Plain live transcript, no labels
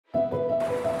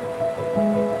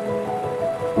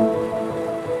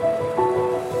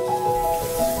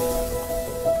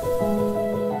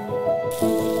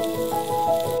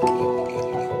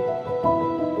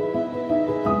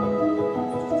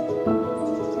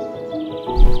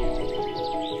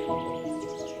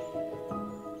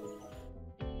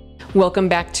Welcome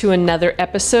back to another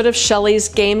episode of Shelly's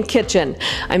Game Kitchen.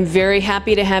 I'm very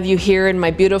happy to have you here in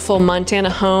my beautiful Montana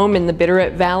home in the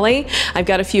Bitterroot Valley. I've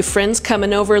got a few friends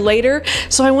coming over later,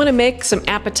 so I want to make some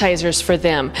appetizers for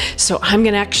them. So I'm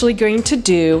actually going to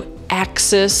do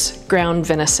Axis ground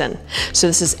venison. So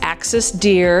this is Axis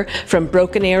deer from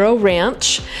Broken Arrow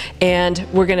Ranch, and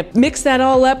we're gonna mix that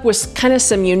all up with kind of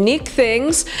some unique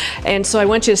things. And so I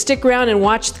want you to stick around and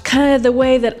watch kind of the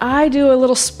way that I do a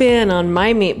little spin on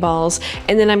my meatballs,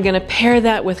 and then I'm gonna pair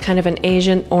that with kind of an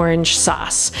Asian orange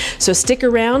sauce. So stick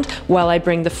around while I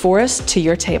bring the forest to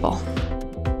your table.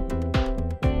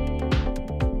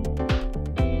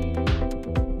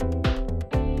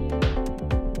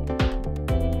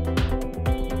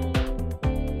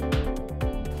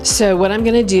 So what I'm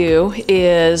gonna do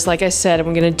is, like I said,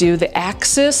 I'm gonna do the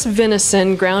Axis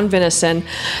venison, ground venison,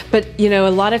 but you know, a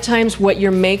lot of times what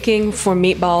you're making for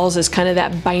meatballs is kind of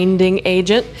that binding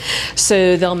agent.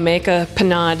 So they'll make a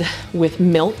panade with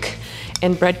milk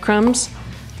and breadcrumbs.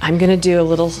 I'm gonna do a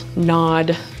little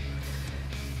nod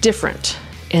different,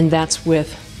 and that's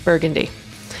with Burgundy.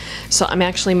 So I'm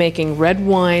actually making red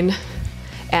wine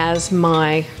as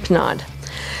my panade.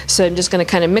 So I'm just going to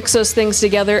kind of mix those things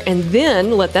together and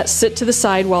then let that sit to the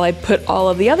side while I put all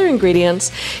of the other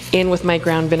ingredients in with my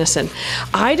ground venison.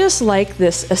 I just like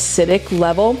this acidic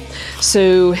level.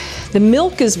 So the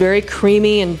milk is very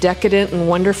creamy and decadent and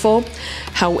wonderful.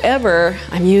 However,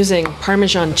 I'm using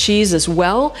Parmesan cheese as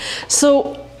well.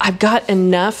 So I've got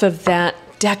enough of that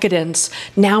decadence.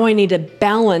 Now I need to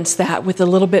balance that with a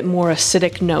little bit more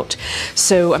acidic note.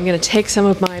 So I'm going to take some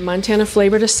of my Montana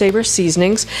Flavor to Savor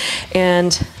seasonings,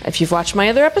 and if you've watched my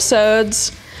other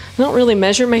episodes, I don't really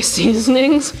measure my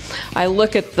seasonings. I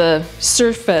look at the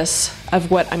surface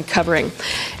of what I'm covering,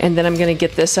 and then I'm going to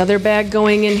get this other bag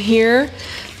going in here.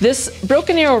 This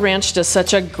Broken Arrow Ranch does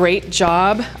such a great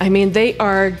job. I mean, they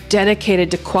are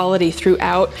dedicated to quality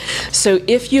throughout. So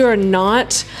if you're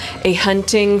not a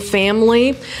hunting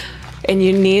family and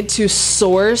you need to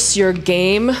source your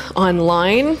game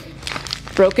online,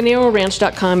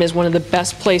 BrokenArrowRanch.com is one of the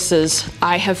best places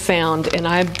I have found, and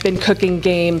I've been cooking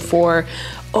game for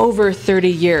over 30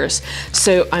 years.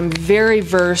 So I'm very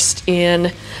versed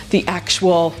in the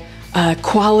actual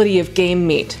quality of game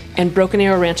meat, and Broken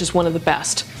Arrow Ranch is one of the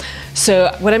best.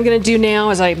 So what I'm going to do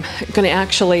now is I'm going to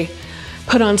actually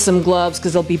put on some gloves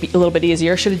because they'll be a little bit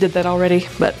easier. I should have did that already,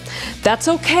 but that's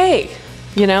okay.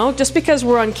 You know, just because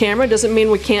we're on camera doesn't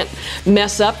mean we can't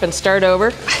mess up and start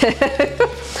over.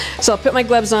 So I'll put my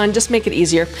gloves on, just make it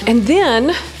easier. And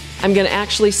then I'm going to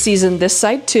actually season this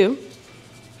side too.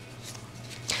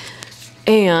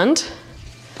 And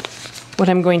what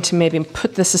I'm going to maybe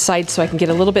put this aside so I can get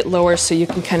a little bit lower so you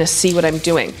can kind of see what I'm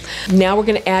doing. Now we're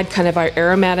going to add kind of our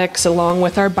aromatics along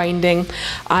with our binding.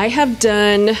 I have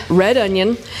done red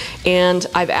onion, and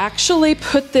I've actually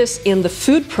put this in the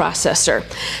food processor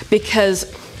because,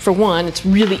 for one, it's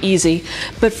really easy,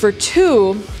 but for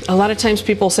two, a lot of times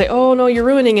people say, oh no, you're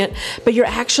ruining it, but you're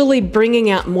actually bringing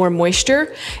out more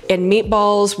moisture, and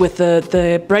meatballs with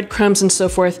the breadcrumbs and so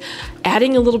forth,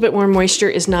 adding a little bit more moisture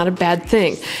is not a bad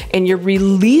thing, and you're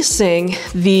releasing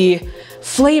the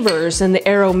flavors and the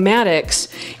aromatics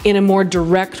in a more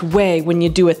direct way when you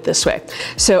do it this way.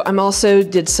 So I'm also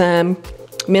did some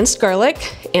minced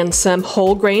garlic and some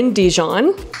whole grain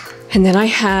Dijon, and then I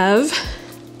have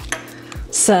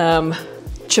some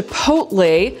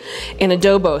chipotle and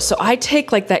adobo. So I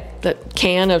take like that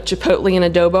can of chipotle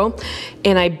and adobo,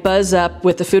 and I buzz up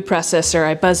with the food processor.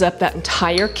 I buzz up that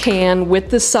entire can with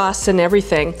the sauce and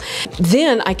everything.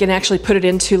 Then I can actually put it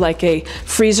into like a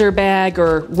freezer bag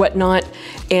or whatnot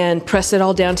and press it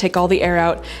all down, take all the air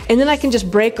out. And then I can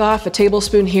just break off a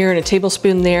tablespoon here and a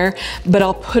tablespoon there, but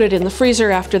I'll put it in the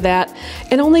freezer after that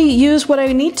and only use what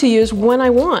I need to use when I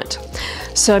want.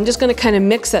 So I'm just going to kind of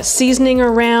mix that seasoning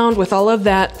around with all of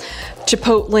that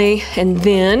chipotle, and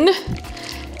then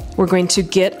we're going to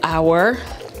get our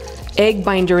egg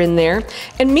binder in there.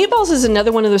 And meatballs is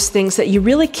another one of those things that you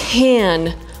really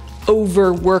can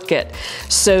overwork it.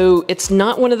 So it's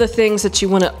not one of the things that you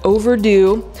want to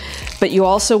overdo, but you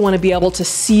also want to be able to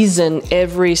season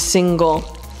every single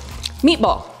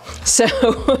meatball. So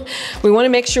we want to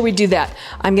make sure we do that.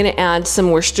 I'm going to add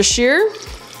some Worcestershire,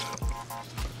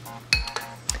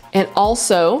 and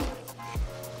also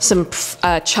some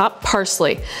chopped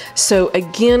parsley. So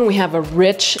again, we have a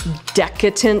rich,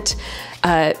 decadent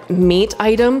meat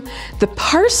item. The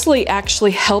parsley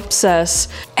actually helps us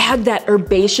add that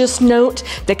herbaceous note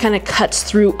that kind of cuts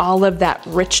through all of that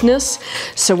richness.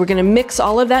 So we're gonna mix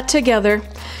all of that together,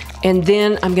 and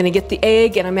then I'm gonna get the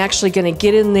egg, and I'm actually gonna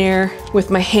get in there with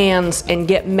my hands and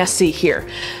get messy here.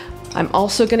 I'm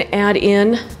also gonna add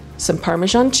in some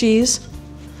Parmesan cheese.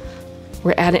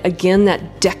 We're adding, again,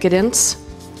 that decadence.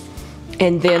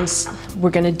 And then we're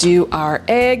gonna do our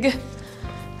egg.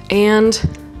 And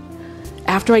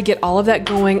after I get all of that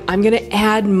going, I'm gonna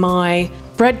add my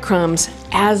breadcrumbs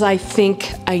as I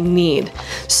think I need.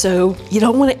 So you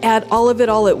don't wanna add all of it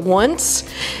all at once.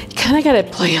 You kinda gotta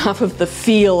play off of the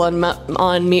feel on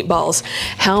meatballs.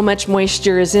 How much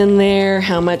moisture is in there?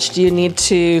 How much do you need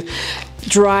to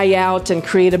dry out and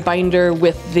create a binder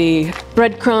with the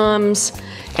breadcrumbs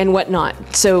and whatnot?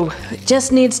 So it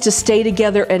just needs to stay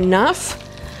together enough.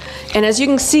 And as you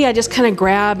can see, I just kind of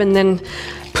grab and then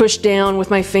push down with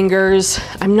my fingers.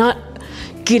 I'm not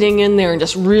getting in there and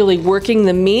just really working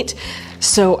the meat,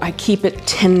 so I keep it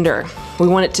tender. We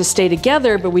want it to stay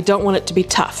together, but we don't want it to be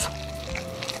tough.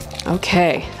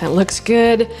 Okay, that looks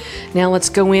good. Now let's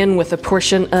go in with a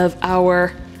portion of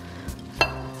our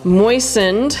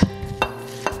moistened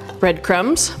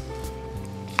breadcrumbs.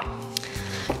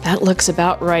 That looks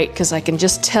about right, because I can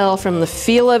just tell from the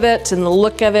feel of it and the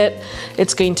look of it,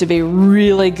 it's going to be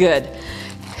really good.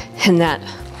 And that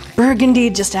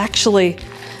burgundy just actually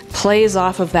plays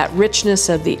off of that richness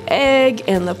of the egg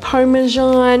and the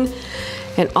Parmesan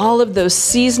and all of those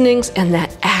seasonings and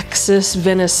that Axis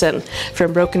venison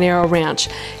from Broken Arrow Ranch.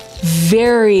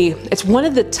 It's one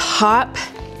of the top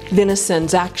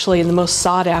venisons, actually, and the most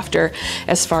sought after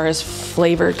as far as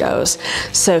flavor goes.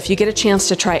 So if you get a chance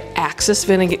to try Axis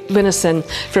venison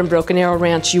from Broken Arrow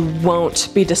Ranch, you won't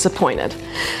be disappointed.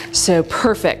 So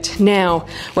perfect. Now,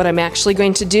 what I'm actually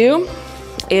going to do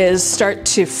is start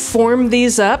to form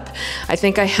these up. I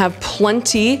think I have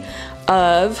plenty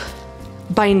of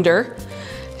binder,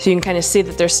 so you can kind of see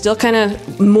that they're still kind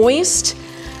of moist,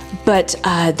 but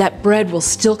that bread will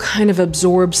still kind of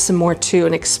absorb some more too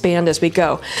and expand as we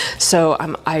go. So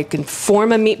I can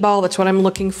form a meatball, that's what I'm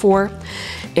looking for.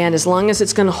 And as long as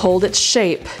it's gonna hold its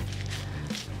shape,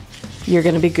 you're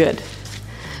gonna be good.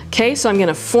 Okay, so I'm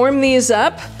gonna form these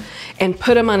up and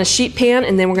put them on a sheet pan,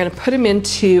 and then we're gonna put them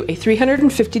into a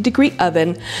 350-degree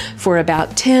oven for about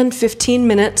 10-15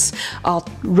 minutes. I'll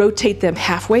rotate them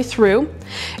halfway through,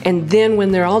 and then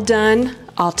when they're all done,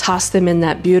 I'll toss them in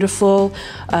that beautiful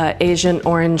Asian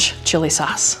orange chili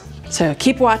sauce. So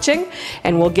keep watching,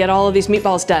 and we'll get all of these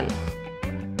meatballs done.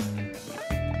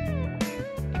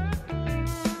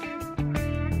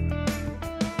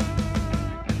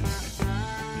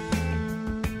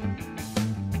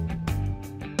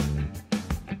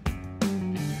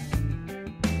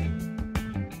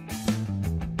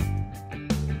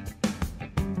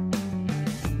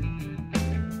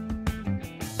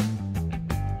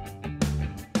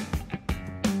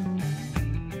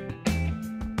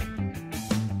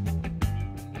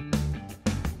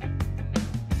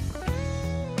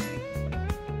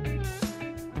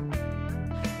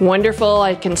 Wonderful,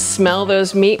 I can smell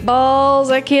those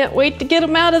meatballs. I can't wait to get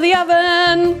them out of the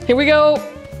oven. Here we go.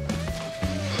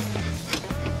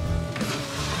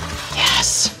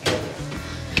 Yes.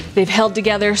 They've held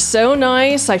together so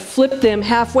nice. I flipped them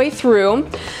halfway through.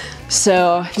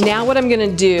 So now what I'm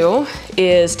gonna do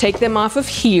is take them off of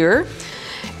here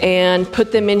and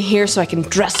put them in here so I can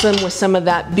dress them with some of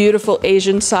that beautiful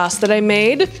Asian sauce that I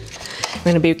made. I'm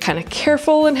gonna be kind of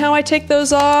careful in how I take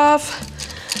those off.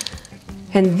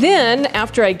 And then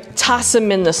after I toss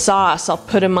them in the sauce, I'll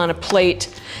put them on a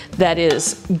plate that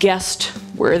is guest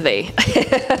worthy.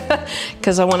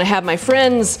 Because I want to have my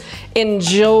friends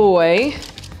enjoy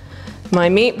my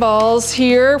meatballs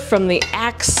here from the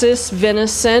Axis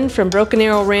venison from Broken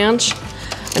Arrow Ranch.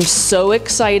 I'm so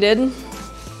excited.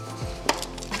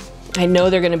 I know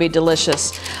they're going to be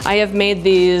delicious. I have made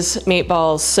these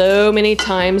meatballs so many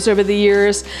times over the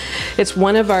years. It's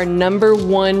one of our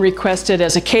 #1 requested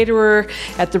as a caterer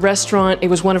at the restaurant. It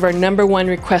was one of our #1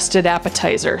 requested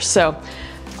appetizer. So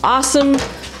awesome,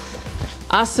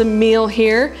 awesome meal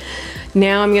here.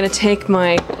 Now I'm going to take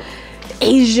my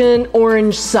Asian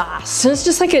orange sauce. So it's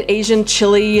just like an Asian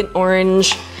chili and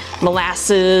orange,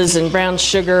 molasses and brown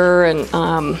sugar and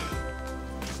a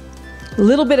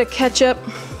little bit of ketchup.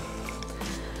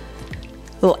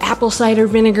 Little apple cider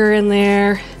vinegar in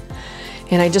there,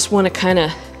 and I just want to kind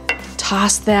of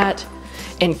toss that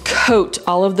and coat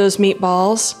all of those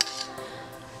meatballs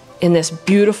in this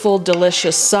beautiful,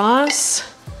 delicious sauce.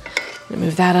 I'm gonna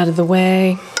move that out of the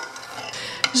way.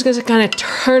 Just gonna kind of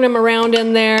turn them around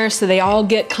in there so they all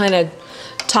get kind of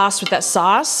tossed with that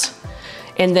sauce.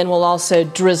 And then we'll also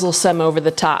drizzle some over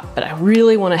the top. But I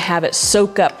really want to have it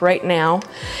soak up right now.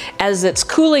 As it's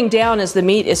cooling down, as the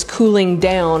meat is cooling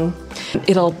down,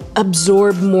 it'll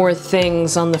absorb more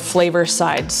things on the flavor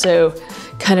side. So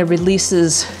kind of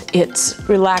relaxes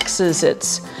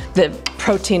its the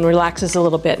protein relaxes a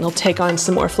little bit and it'll take on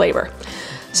some more flavor.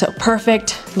 So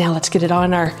perfect. Now let's get it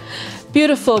on our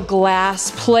beautiful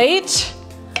glass plate.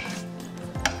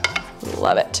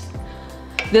 Love it.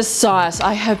 This sauce,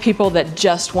 I have people that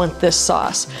just want this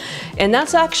sauce. And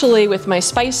that's actually, with my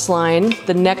spice line,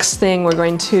 the next thing we're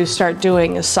going to start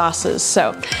doing is sauces.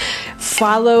 So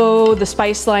follow the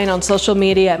spice line on social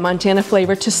media at Montana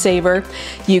Flavor to Savor.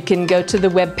 You can go to the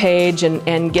webpage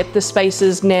and get the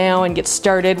spices now and get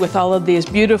started with all of these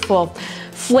beautiful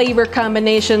flavor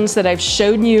combinations that I've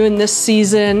shown you in this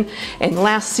season and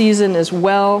last season as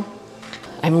well.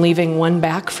 I'm leaving one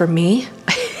back for me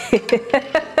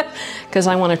because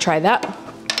I want to try that.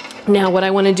 Now what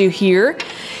I want to do here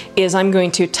is I'm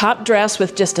going to top dress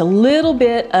with just a little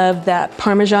bit of that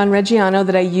Parmesan Reggiano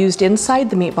that I used inside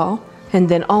the meatball. And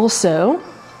then also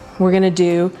we're going to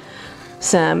do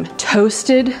some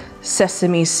toasted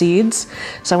sesame seeds.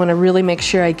 So I want to really make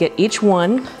sure I get each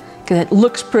one because it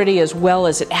looks pretty as well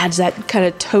as it adds that kind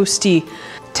of toasty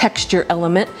texture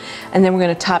element. And then we're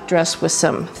going to top dress with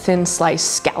some thin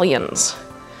sliced scallions.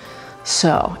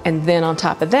 So, and then on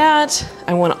top of that,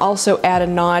 I want to also add a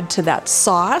nod to that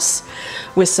sauce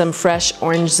with some fresh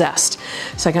orange zest.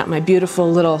 So I got my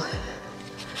beautiful little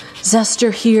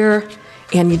zester here,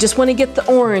 and you just want to get the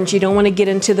orange, you don't want to get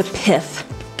into the pith.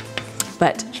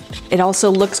 But it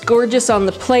also looks gorgeous on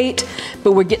the plate,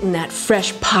 but we're getting that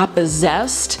fresh pop of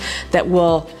zest that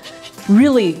will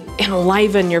really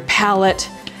enliven your palate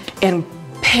and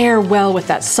pair well with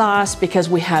that sauce because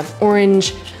we have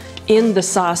orange in the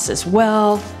sauce as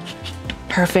well.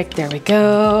 Perfect, there we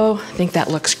go. I think that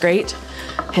looks great.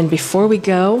 And before we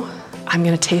go, I'm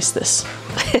gonna taste this.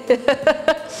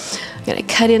 I'm gonna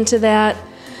cut into that.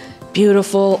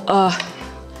 Beautiful,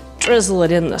 drizzle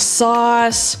it in the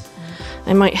sauce.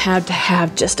 I might have to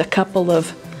have just a couple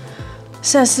of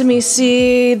sesame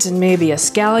seeds and maybe a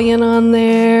scallion on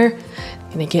there.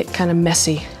 Gonna get kind of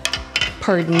messy.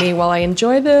 Pardon me while I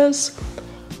enjoy this.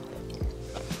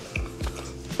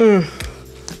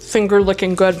 Finger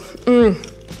looking good.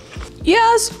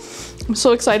 Yes! I'm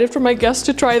so excited for my guests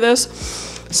to try this.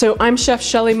 So I'm Chef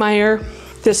Shelly Meyer.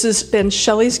 This has been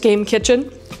Shelly's Game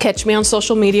Kitchen. Catch me on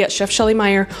social media at Chef Shelly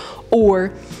Meyer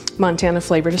or Montana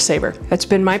Flavor to Savor. It's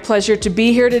been my pleasure to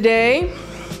be here today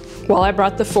while I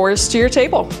brought the forest to your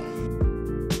table.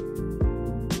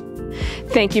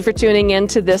 Thank you for tuning in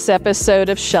to this episode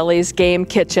of Shelly's Game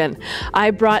Kitchen.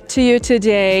 I brought to you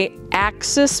today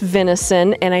Axis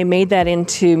venison, and I made that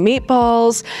into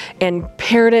meatballs and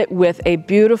paired it with a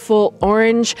beautiful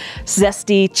orange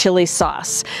zesty chili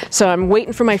sauce. So I'm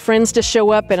waiting for my friends to show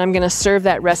up and I'm gonna serve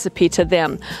that recipe to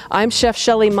them. I'm Chef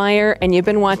Shelly Meyer and you've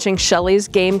been watching Shelly's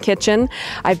Game Kitchen.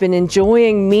 I've been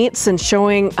enjoying meats and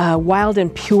showing wild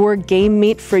and pure game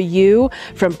meat for you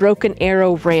from Broken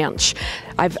Arrow Ranch.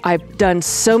 I've done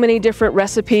so many different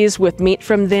recipes with meat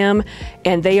from them,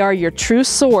 and they are your true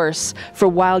source for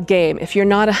wild game. If you're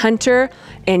not a hunter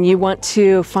and you want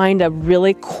to find a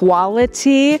really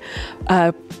quality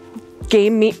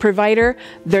game meat provider,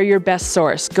 they're your best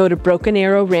source. Go to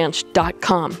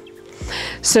brokenarrowranch.com.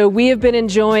 So we have been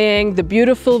enjoying the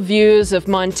beautiful views of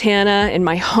Montana in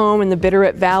my home in the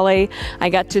Bitterroot Valley. I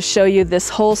got to show you this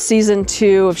whole season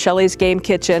 2 of Shelly's Game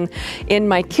Kitchen in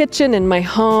my kitchen, in my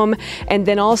home, and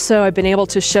then also I've been able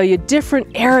to show you different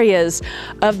areas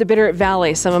of the Bitterroot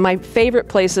Valley, some of my favorite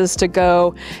places to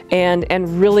go and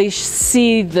really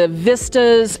see the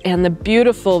vistas and the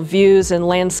beautiful views and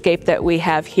landscape that we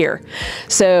have here.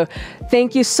 So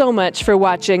thank you so much for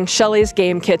watching Shelly's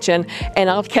Game Kitchen, and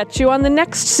I'll catch you on the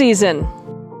next season.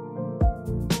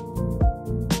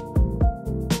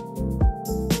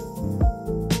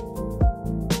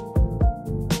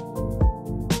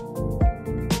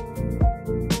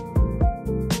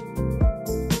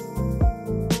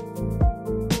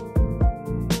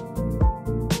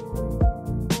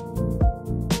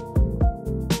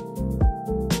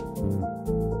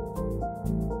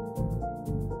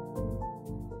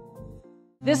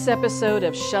 This episode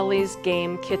of Shelly's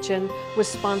Game Kitchen was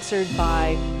sponsored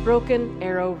by Broken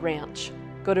Arrow Ranch.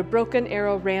 Go to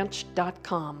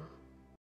brokenarrowranch.com.